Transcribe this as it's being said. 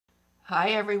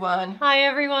Hi, everyone. Hi,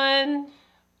 everyone.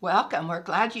 Welcome. We're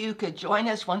glad you could join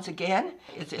us once again.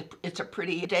 It's a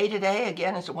pretty day today.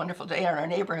 Again, it's a wonderful day in our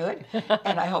neighborhood.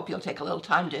 And I hope you'll take a little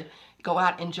time to go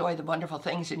out and enjoy the wonderful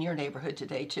things in your neighborhood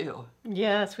today, too.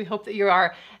 Yes, we hope that you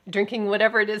are drinking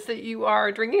whatever it is that you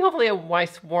are drinking. Hopefully a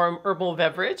nice, warm herbal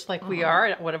beverage like we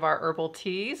are, one of our herbal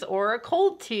teas, or a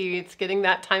cold tea. It's getting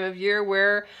that time of year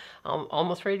where I'm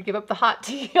almost ready to give up the hot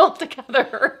tea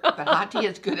altogether. But hot tea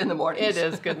is good in the mornings. It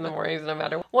is good in the mornings, no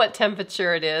matter what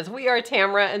temperature it is. We are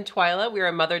Tamara and Twila. We are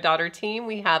a mother-daughter team.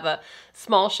 We have a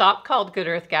small shop called Good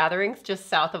Earth Gatherings just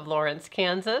south of Lawrence,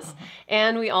 Kansas.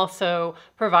 And we also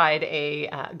provide a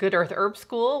Good Earth Herb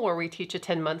School where we teach a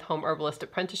 10-month home herbalist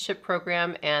apprenticeship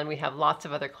program, and we have lots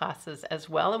of other classes as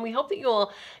well. And we hope that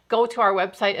you'll go to our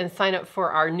website and sign up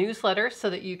for our newsletter so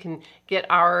that you can get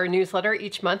our newsletter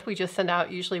each month. We just send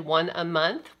out usually one a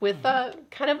month with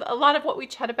kind of a lot of what we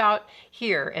chat about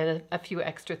here and a few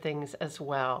extra things as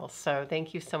well. So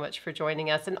thank you so much for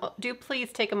joining us. And do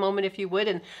please take a moment, if you would,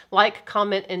 and like,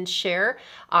 comment, and share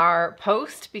our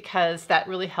post, because that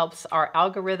really helps our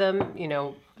algorithm. You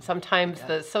know, sometimes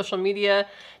the social media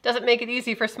doesn't make it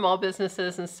easy for small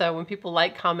businesses, and so when people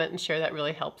like, comment, and share, that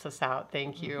really helps us out.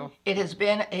 Thank you. It has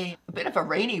been a bit of a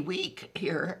rainy week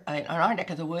here in our neck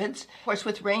of the woods. Of course,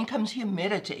 with rain comes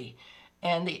humidity,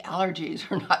 and the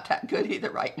allergies are not that good either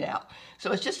right now.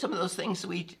 So it's just some of those things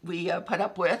we put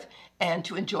up with, and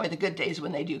to enjoy the good days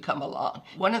when they do come along.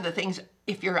 One of the things,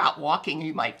 if you're out walking,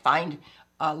 you might find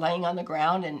laying on the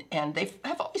ground, and they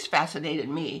have always fascinated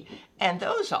me, and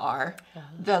those are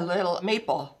the little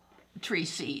maple tree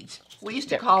seeds. We used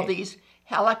to call these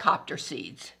helicopter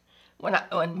seeds when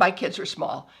my kids were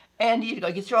small. And you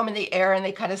throw them in the air, and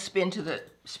they kind of spin to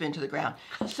the ground.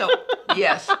 So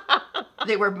yes,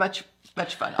 they were much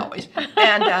fun always.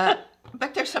 And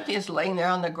but there's something that's laying there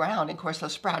on the ground. And of course, they'll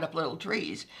sprout up little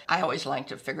trees. I always like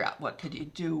to figure out what could you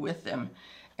do with them.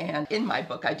 And in my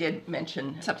book, I did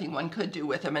mention something one could do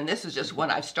with them. And this is just one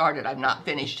I've started. I've not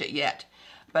finished it yet.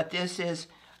 But this is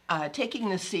taking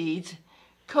the seeds,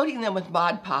 coating them with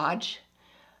Mod Podge,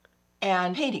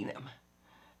 and painting them,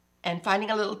 and finding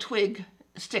a little twig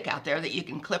stick out there that you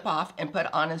can clip off and put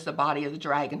on as the body of the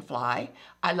dragonfly.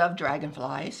 I love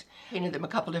dragonflies. Painted them a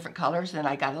couple different colors, then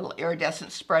I got a little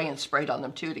iridescent spray and sprayed on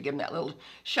them too to give them that little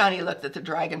shiny look that the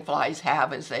dragonflies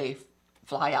have as they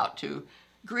fly out to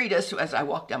greet us as I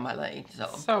walk down my lane.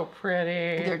 So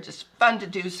pretty. They're just fun to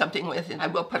do something with, and I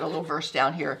will put a little verse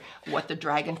down here what the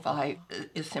dragonfly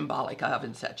is symbolic of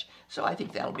and such. So I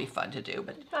think that'll be fun to do.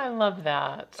 But I love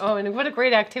that. Oh, and what a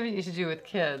great activity to do with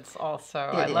kids also.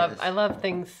 I love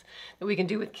things that we can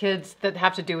do with kids that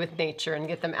have to do with nature, and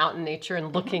get them out in nature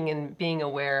and looking and being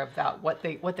aware about what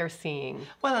they're seeing.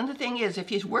 Well, and the thing is,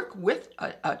 if you work with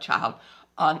a child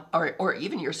on, or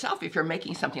even yourself, if you're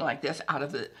making something like this out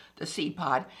of the seed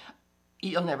pod,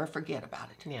 you'll never forget about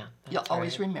it. Yeah, you'll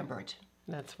always remember it.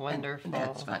 That's wonderful. And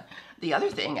that's fun. The other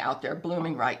thing out there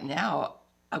blooming right now,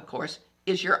 of course,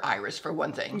 is your iris, for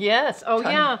one thing. Yes. Oh,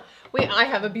 yeah. I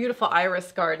have a beautiful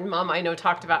iris garden. Mom, I know,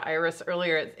 talked about iris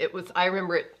earlier. I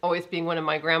remember it always being one of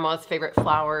my grandma's favorite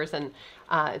flowers, and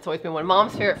it's always been one of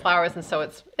Mom's favorite flowers, and so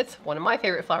it's one of my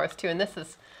favorite flowers too. And this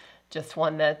is just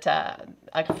one that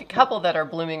a couple that are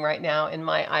blooming right now in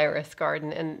my iris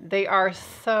garden, and they are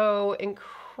so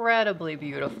incredibly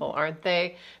beautiful, aren't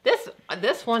they?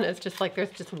 This one is just like,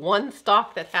 there's just one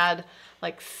stalk that had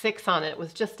like 6 on it. It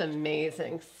was just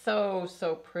amazing. So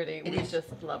pretty. We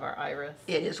just love our iris.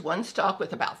 It is one stalk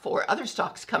with about 4 other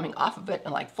stalks coming off of it,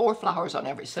 and like 4 flowers on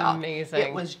every stalk. Amazing.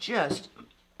 It was just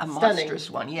a monstrous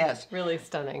one. Yes, really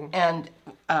stunning. And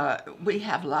we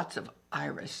have lots of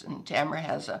iris, and Tamara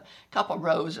has a couple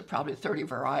rows of probably 30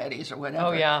 varieties or whatever.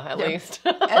 Oh yeah, at least.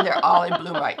 And they're all in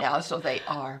bloom right now, so they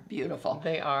are beautiful.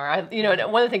 They are.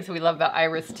 One of the things that we love about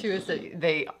iris too is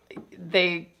that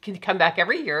they can come back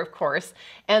every year, of course,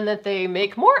 and that they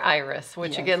make more iris,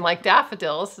 which again, like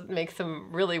daffodils, makes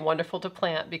them really wonderful to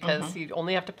plant, because you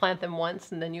only have to plant them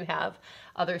once, and then you have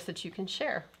others that you can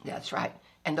share. That's right.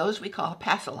 And those we call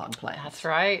pass-along plants. That's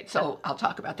right. So I'll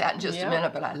talk about that in just a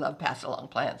minute, but I love pass-along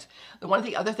plants. One of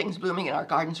the other things blooming in our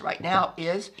gardens right now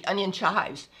is onion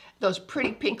chives. Those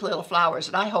pretty pink little flowers,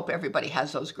 and I hope everybody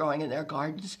has those growing in their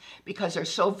gardens, because they're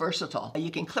so versatile.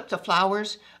 You can clip the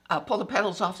flowers, pull the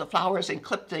petals off the flowers, and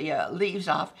clip the leaves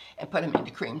off, and put them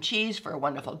into cream cheese for a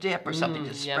wonderful dip, or something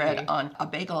to spread on a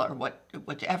bagel, or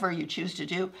whatever you choose to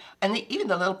do. And even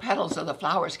the little petals of the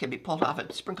flowers can be pulled off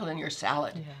and sprinkled in your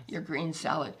salad, your green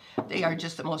salad. They are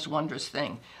just the most wondrous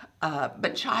thing.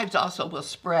 But chives also will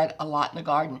spread a lot in the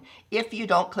garden if you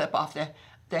don't clip off the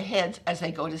heads as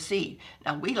they go to seed.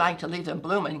 Now, we like to leave them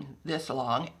blooming this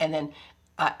long, and then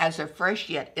as they're fresh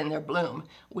yet in their bloom,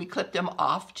 we clip them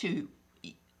off to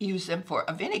use them for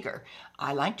a vinegar.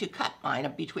 I like to cut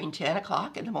mine between 10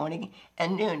 o'clock in the morning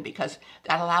and noon because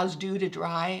that allows dew to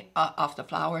dry off the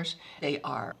flowers. They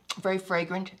are very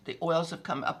fragrant. The oils have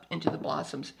come up into the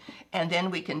blossoms. And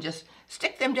then we can just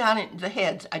stick them down in the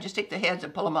heads. I just take the heads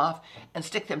and pull them off and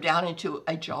stick them down into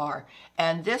a jar.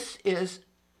 And this is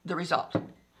the result.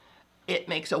 It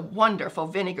makes a wonderful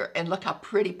vinegar. And look how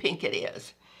pretty pink it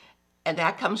is. And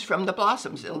that comes from the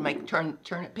blossoms. It'll make turn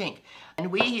it pink.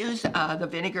 And we use the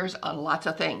vinegars on lots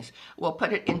of things. We'll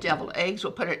put it in deviled eggs.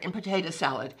 We'll put it in potato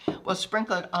salad. We'll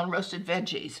sprinkle it on roasted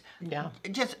veggies. Yeah.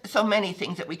 Just so many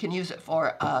things that we can use it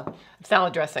for.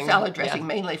 Salad dressing. Salad dressing, yeah.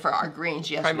 mainly for our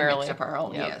greens. Yes, Primarily. we mix up our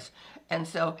own, Yep. yes. And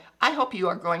so I hope you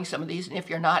are growing some of these. And if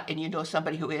you're not and you know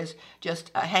somebody who is,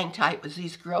 just hang tight as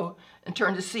these grow and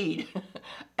turn to seed.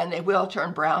 And they will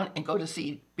turn brown and go to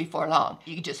seed before long.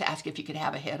 You can just ask if you could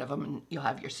have a head of them and you'll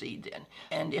have your seed then.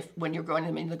 And if when you're growing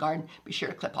them in the garden, be sure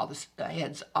to clip all the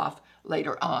heads off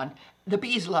later on. The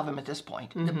bees love them at this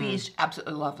point. The bees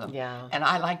absolutely love them. Yeah. And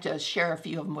I like to share a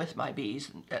few of them with my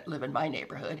bees that live in my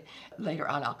neighborhood. Later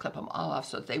on, I'll clip them all off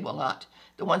so that they will not.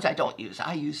 The ones I don't use,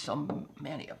 I use so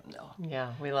many of them though.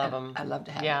 Yeah, we love them. I love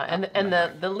to have them. them.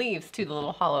 And the leaves too, the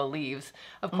little hollow leaves,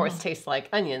 of course, taste like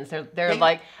onions. They're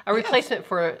like a replacement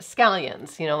for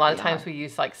scallions. You know, a lot of times we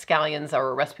use like scallions,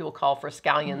 or a recipe will call for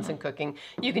scallions in cooking.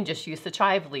 You can just use the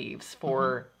chive leaves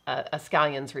for a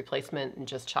scallion's replacement and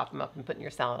just chop them up and put in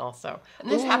your salad also.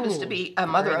 And this happens to be a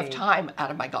mother pretty. of thyme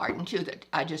out of my garden too that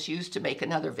I just used to make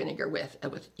another vinegar with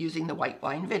using the white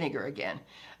wine vinegar again.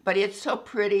 But it's so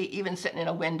pretty, even sitting in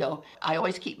a window. I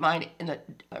always keep mine in the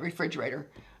refrigerator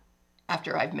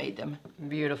after I've made them.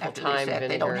 Beautiful After thyme they set. vinegar.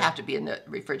 They don't have to be in the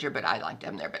refrigerator, but I like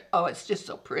them there. But oh, it's just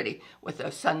so pretty with the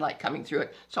sunlight coming through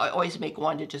it. So I always make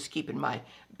one to just keep in my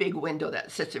big window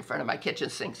that sits in front of my kitchen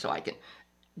sink so I can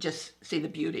just see the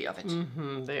beauty of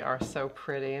it. They are so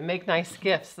pretty and make nice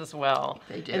gifts as well.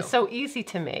 They do. And so easy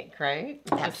to make, right?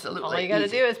 Absolutely All you got to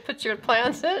easy. do is put your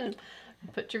plants in,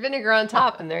 put your vinegar on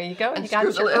top, and there you go. And you got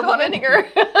screw the your lid herbal on it. vinegar.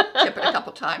 Tip it a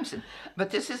couple times.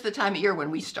 But this is the time of year when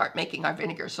we start making our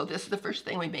vinegars. So this is the first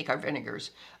thing we make our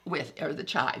vinegars with, are the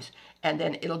chives. And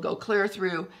then it'll go clear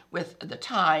through with the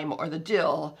thyme or the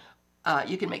dill.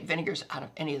 You can make vinegars out of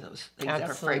any of those things that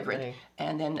are fragrant. Absolutely.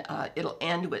 And then it'll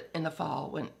end with in the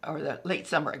fall or the late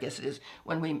summer, I guess it is,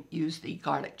 when we use the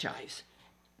garlic chives,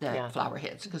 the flower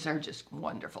heads, because they're just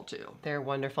wonderful too. They're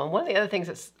wonderful. And one of the other things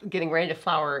that's getting ready to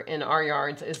flower in our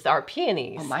yards is our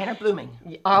peonies. Well, mine are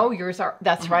blooming. Oh, yours are,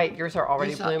 that's right. Yours are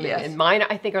already blooming. yes. And mine,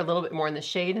 I think, are a little bit more in the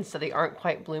shade, and so they aren't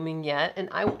quite blooming yet. And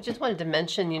I just wanted to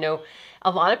mention, you know, a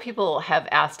lot of people have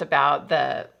asked about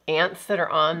the ants that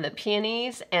are on the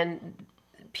peonies, and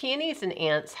peonies and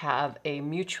ants have a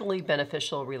mutually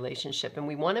beneficial relationship, and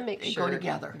we want to make sure go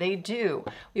together. They do.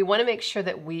 We want to make sure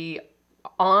that we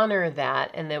honor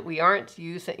that and that we aren't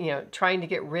trying to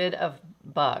get rid of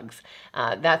bugs.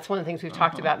 That's one of the things we've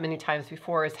talked about many times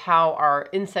before, is how our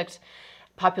insect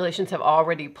populations have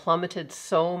already plummeted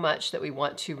so much that we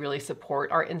want to really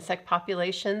support our insect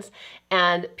populations.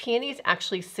 And peonies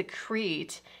actually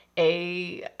secrete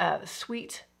a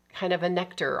sweet kind of a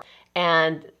nectar,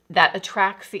 and that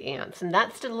attracts the ants. And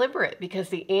that's deliberate because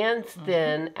the ants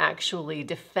then actually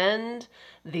defend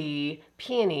the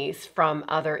peonies from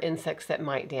other insects that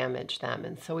might damage them.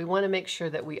 And so we want to make sure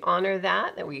that we honor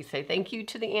that we say thank you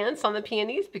to the ants on the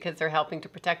peonies because they're helping to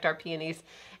protect our peonies.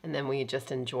 And then we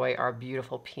just enjoy our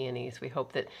beautiful peonies. We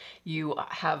hope that you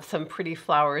have some pretty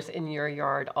flowers in your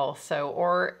yard also,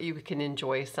 or you can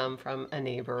enjoy some from a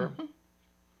neighbor.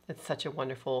 It's such a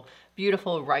wonderful,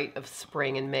 beautiful rite of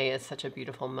spring, and May is such a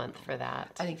beautiful month for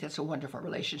that. I think that's a wonderful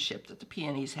relationship that the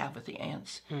peonies have with the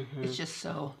ants. It's just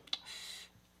so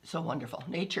wonderful.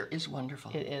 Nature is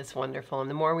wonderful. It is wonderful. And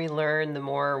the more we learn, the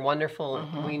more wonderful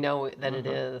we know that it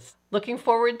is. Looking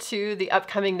forward to the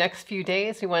upcoming next few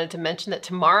days. We wanted to mention that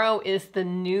tomorrow is the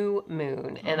new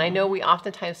moon. And I know we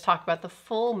oftentimes talk about the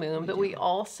full moon, but we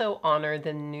also honor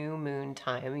the new moon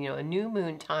time. You know, a new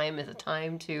moon time is a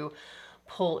time to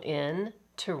pull in,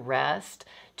 to rest,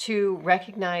 to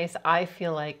recognize. I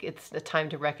feel like it's the time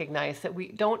to recognize that we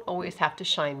don't always have to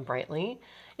shine brightly.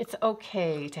 It's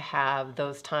okay to have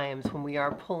those times when we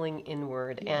are pulling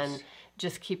inward and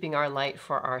just keeping our light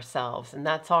for ourselves, and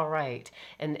that's all right.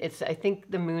 And I think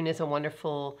the moon is a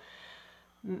wonderful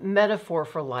metaphor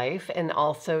for life, and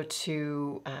also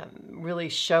to really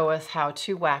show us how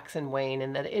to wax and wane,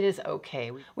 and that it is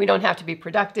okay. We don't have to be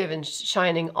productive and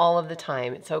shining all of the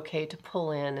time. It's okay to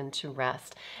pull in and to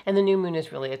rest. And the new moon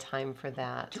is really a time for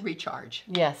that. To recharge.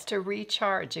 Yes, to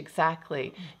recharge,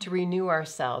 exactly. To renew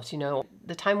ourselves. You know,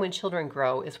 the time when children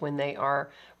grow is when they are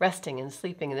resting and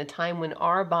sleeping, and the time when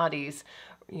our bodies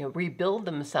rebuild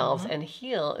themselves and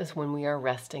heal is when we are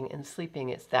resting and sleeping.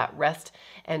 It's that rest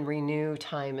and renew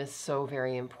time is so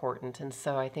very important. And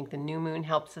so I think the new moon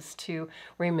helps us to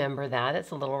remember that.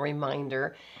 It's a little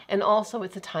reminder. And also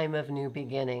it's a time of new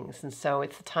beginnings. And so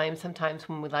it's a time sometimes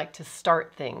when we like to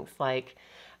start things like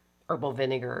herbal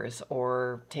vinegars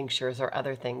or tinctures or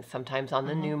other things sometimes on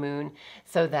the new moon,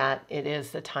 so that it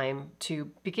is the time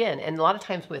to begin. And a lot of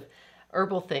times with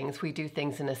herbal things, we do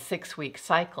things in a 6-week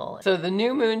cycle. So the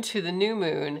new moon to the new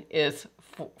moon is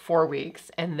 4 weeks,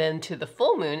 and then to the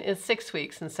full moon is 6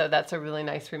 weeks. And so that's a really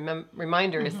nice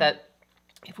reminder is that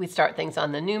if we start things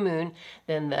on the new moon,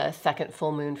 then the second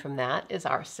full moon from that is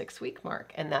our 6-week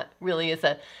mark. And that really is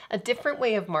a different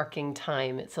way of marking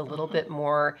time. It's a little bit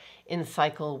more in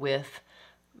cycle with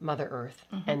Mother Earth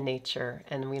and nature,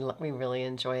 and we really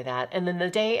enjoy that. And then the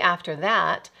day after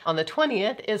that, on the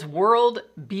 20th, is World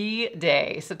Bee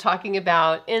Day. So talking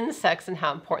about insects and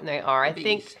how important they are. I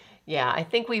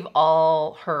think we've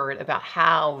all heard about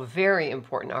how very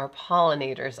important our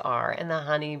pollinators are and the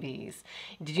honeybees.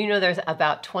 Did you know there's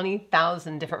about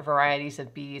 20,000 different varieties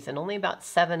of bees, and only about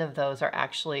 7 of those are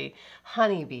actually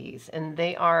honeybees? And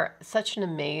they are such an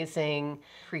amazing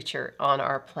creature on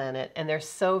our planet, and they're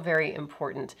so very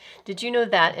important. Did you know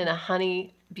that in a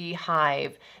honey bee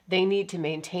hive, they need to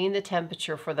maintain the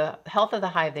temperature for the health of the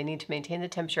hive? They need to maintain the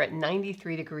temperature at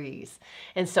 93 degrees.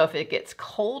 And so if it gets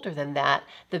colder than that,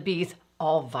 the bees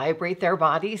all vibrate their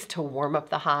bodies to warm up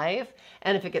the hive.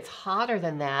 And if it gets hotter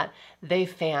than that, they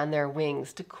fan their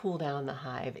wings to cool down the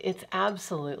hive. It's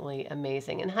absolutely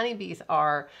amazing. And honeybees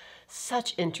are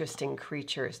such interesting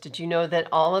creatures. Did you know that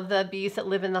all of the bees that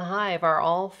live in the hive are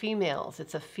all females?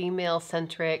 It's a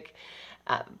female-centric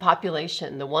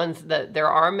population. The ones that there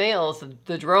are males,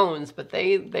 the drones, but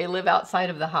they live outside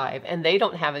of the hive, and they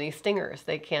don't have any stingers.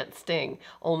 They can't sting.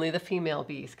 Only the female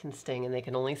bees can sting, and they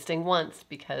can only sting once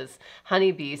because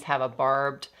honeybees have a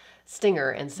barbed stinger,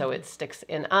 and so it sticks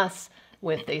in us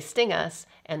they sting us,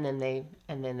 and then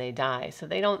they die. So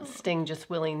they don't sting just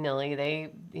willy-nilly.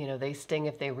 They sting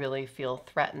if they really feel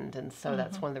threatened. And so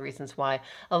that's one of the reasons why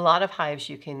a lot of hives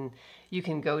you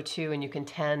can go to and you can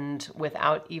tend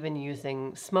without even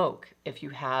using smoke if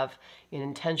you have an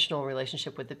intentional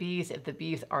relationship with the bees, if the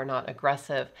bees are not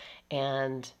aggressive,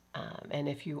 and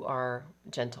if you are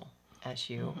gentle as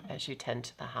you tend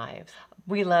to the hives.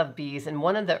 We love bees, and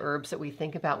one of the herbs that we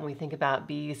think about when we think about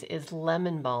bees is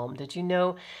lemon balm. Did you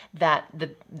know that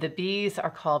the bees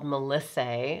are called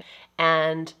Melissae,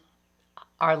 and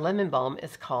our lemon balm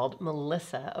is called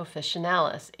Melissa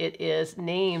officinalis? It is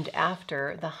named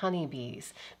after the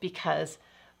honeybees because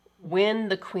when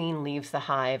the queen leaves the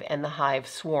hive and the hive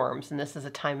swarms, and this is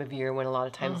a time of year when a lot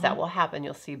of times that will happen,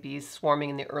 you'll see bees swarming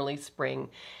in the early spring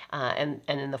and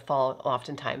in the fall.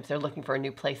 Oftentimes they're looking for a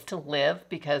new place to live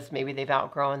because maybe they've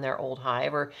outgrown their old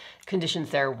hive or conditions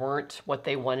there weren't what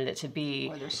they wanted it to be.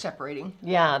 Or they're separating.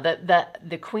 Yeah,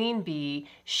 the queen bee,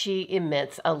 she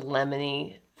emits a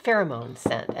lemony pheromone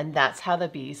scent, and that's how the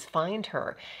bees find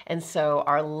her. And so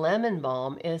our lemon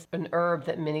balm is an herb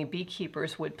that many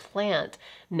beekeepers would plant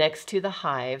next to the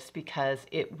hives because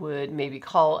it would maybe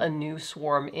call a new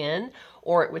swarm in,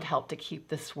 or it would help to keep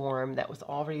the swarm that was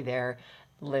already there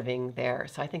living there.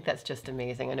 So I think that's just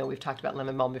amazing. I know we've talked about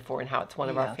lemon balm before and how it's one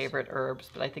of our favorite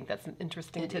herbs, but I think that's an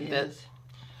interesting tidbit.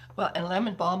 Well, and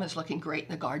lemon balm is looking great in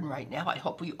the garden right now. I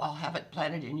hope you all have it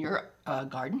planted in your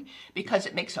garden because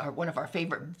it makes one of our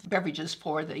favorite beverages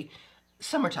for the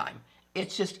summertime.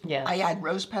 It's just, I add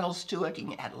rose petals to it, you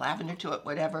can add lavender to it,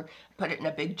 whatever, put it in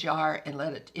a big jar and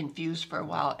let it infuse for a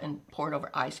while and pour it over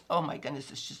ice. Oh my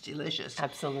goodness, it's just delicious.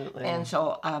 Absolutely. And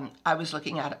so I was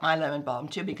looking at my lemon balm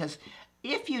too because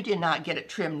if you did not get it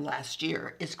trimmed last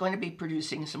year, it's going to be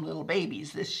producing some little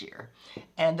babies this year.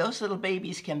 And those little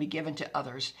babies can be given to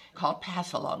others, called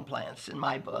pass-along plants in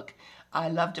my book. I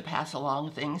love to pass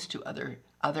along things to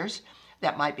others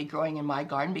that might be growing in my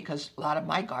garden because a lot of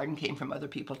my garden came from other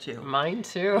people too. Mine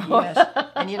too. Yes.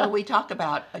 And we talk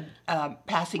about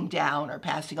passing down or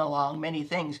passing along many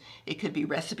things. It could be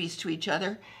recipes to each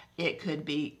other. It could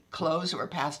be clothes that were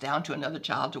passed down to another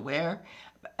child to wear,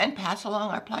 and pass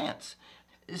along our plants.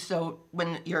 So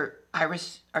when your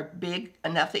iris are big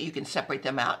enough that you can separate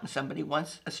them out and somebody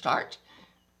wants a start,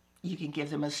 you can give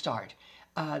them a start.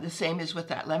 The same is with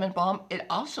that lemon balm. It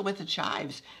also with the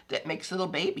chives that makes little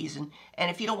babies.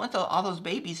 And if you don't want all those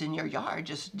babies in your yard,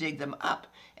 just dig them up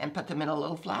and put them in a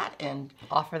little flat and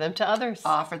offer them to others.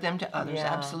 Offer them to others,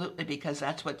 Yeah. absolutely, because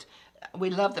that's what we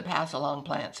love, the pass along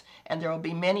plants. And there will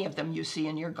be many of them you see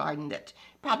in your garden that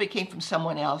probably came from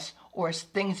someone else, or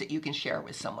things that you can share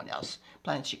with someone else,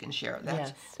 plants you can share.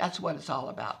 That's what it's all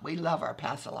about. We love our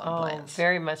pass along plants.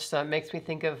 Very much so. It makes me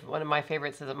think of one of my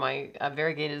favorites is my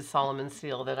variegated Solomon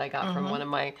seal that I got from one of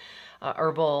my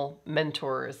herbal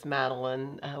mentors,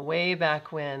 Madeline, way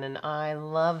back when, and I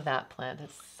love that plant.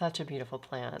 It's such a beautiful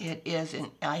plant. It is, and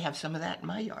I have some of that in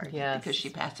my yard because she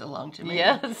passed it along to me.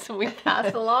 Yes, we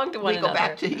pass along to one another. We go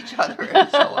back to each other and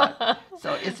so on.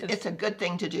 So it's a good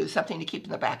thing to do, something to keep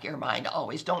in the back of your mind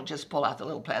always. Don't just pull out the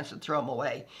little plants and throw them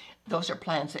away. Those are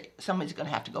plants that somebody's going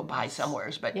to have to go buy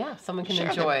somewhere, but yeah, someone can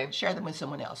enjoy. Share them with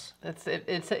someone else.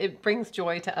 It brings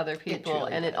joy to other people,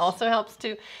 and it does. also helps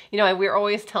to, we're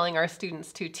always telling our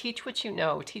students to teach what you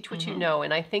know,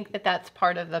 and I think that that's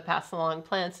part of the pass along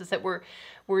plants is that we're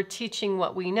teaching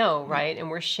what we know, right? And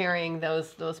we're sharing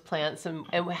those plants and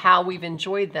how we've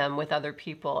enjoyed them with other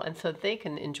people, and so they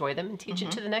can enjoy them and teach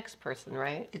it to the next person,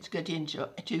 right? It's good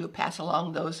to pass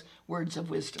along those words of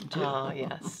wisdom too. Oh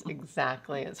yes,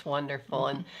 exactly. It's wonderful.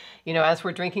 And as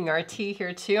we're drinking our tea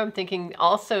here too, I'm thinking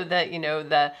also that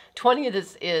the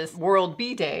 20th is World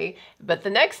Bee Day, but the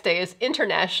next day is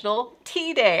International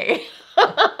Tea Day.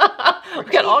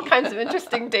 We've got all kinds of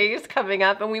interesting days coming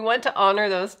up, and we want to honor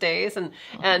those days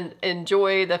and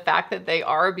enjoy the fact that they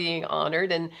are being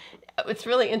honored. And it's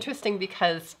really interesting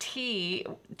because tea,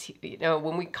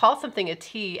 when we call something a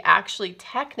tea, actually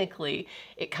technically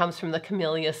it comes from the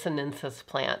Camellia sinensis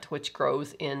plant, which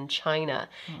grows in China.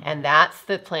 And that's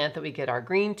the plant that we get our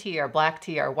green tea, our black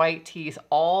tea, our white teas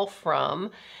all from.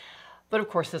 But of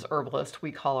course, as herbalists,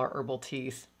 we call our herbal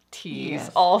teas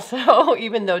also,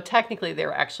 even though technically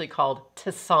they're actually called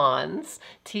tisanes,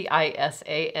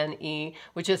 Tisane,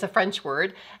 which is a French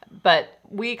word, but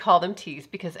we call them teas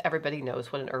because everybody knows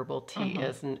what an herbal tea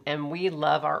is, and we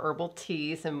love our herbal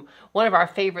teas. And one of our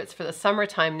favorites for the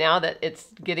summertime, now that it's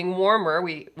getting warmer,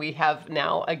 we have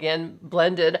now again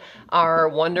blended our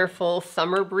wonderful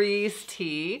Summer Breeze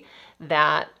tea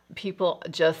that people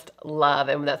just love,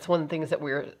 and that's one of the things that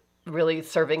we're really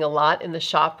serving a lot in the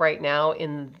shop right now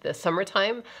in the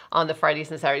summertime on the Fridays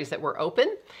and Saturdays that we're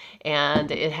open. And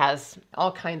it has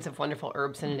all kinds of wonderful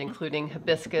herbs in it, including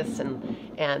hibiscus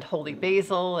and holy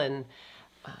basil and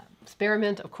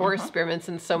spearmint, of course. Spearmint's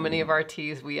in so many of our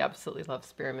teas. We absolutely love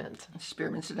spearmint.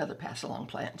 Spearmint's another pass along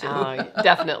plant too.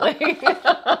 Definitely.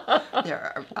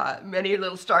 There are many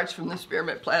little starts from the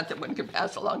spearmint plant that one can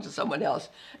pass along to someone else.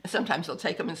 Sometimes they'll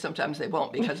take them and sometimes they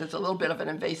won't because it's a little bit of an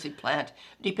invasive plant.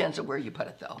 Depends on where you put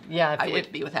it though. Yeah, I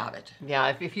wouldn't be without it.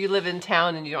 Yeah, if you live in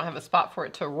town and you don't have a spot for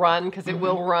it to run, because it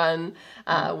will run,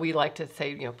 we like to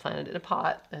say, plant it in a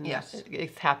pot. And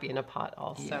it's happy in a pot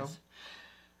also. Yes.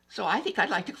 So I think I'd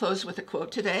like to close with a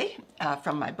quote today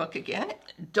from my book again.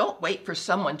 Don't wait for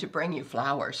someone to bring you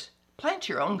flowers. Plant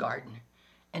your own garden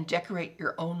and decorate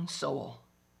your own soul.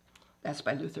 That's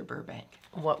by Luther Burbank.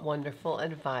 What wonderful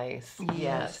advice.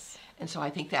 Yes. And so I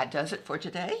think that does it for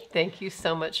today. Thank you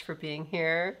so much for being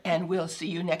here. And we'll see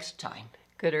you next time.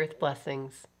 Good earth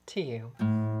blessings to you.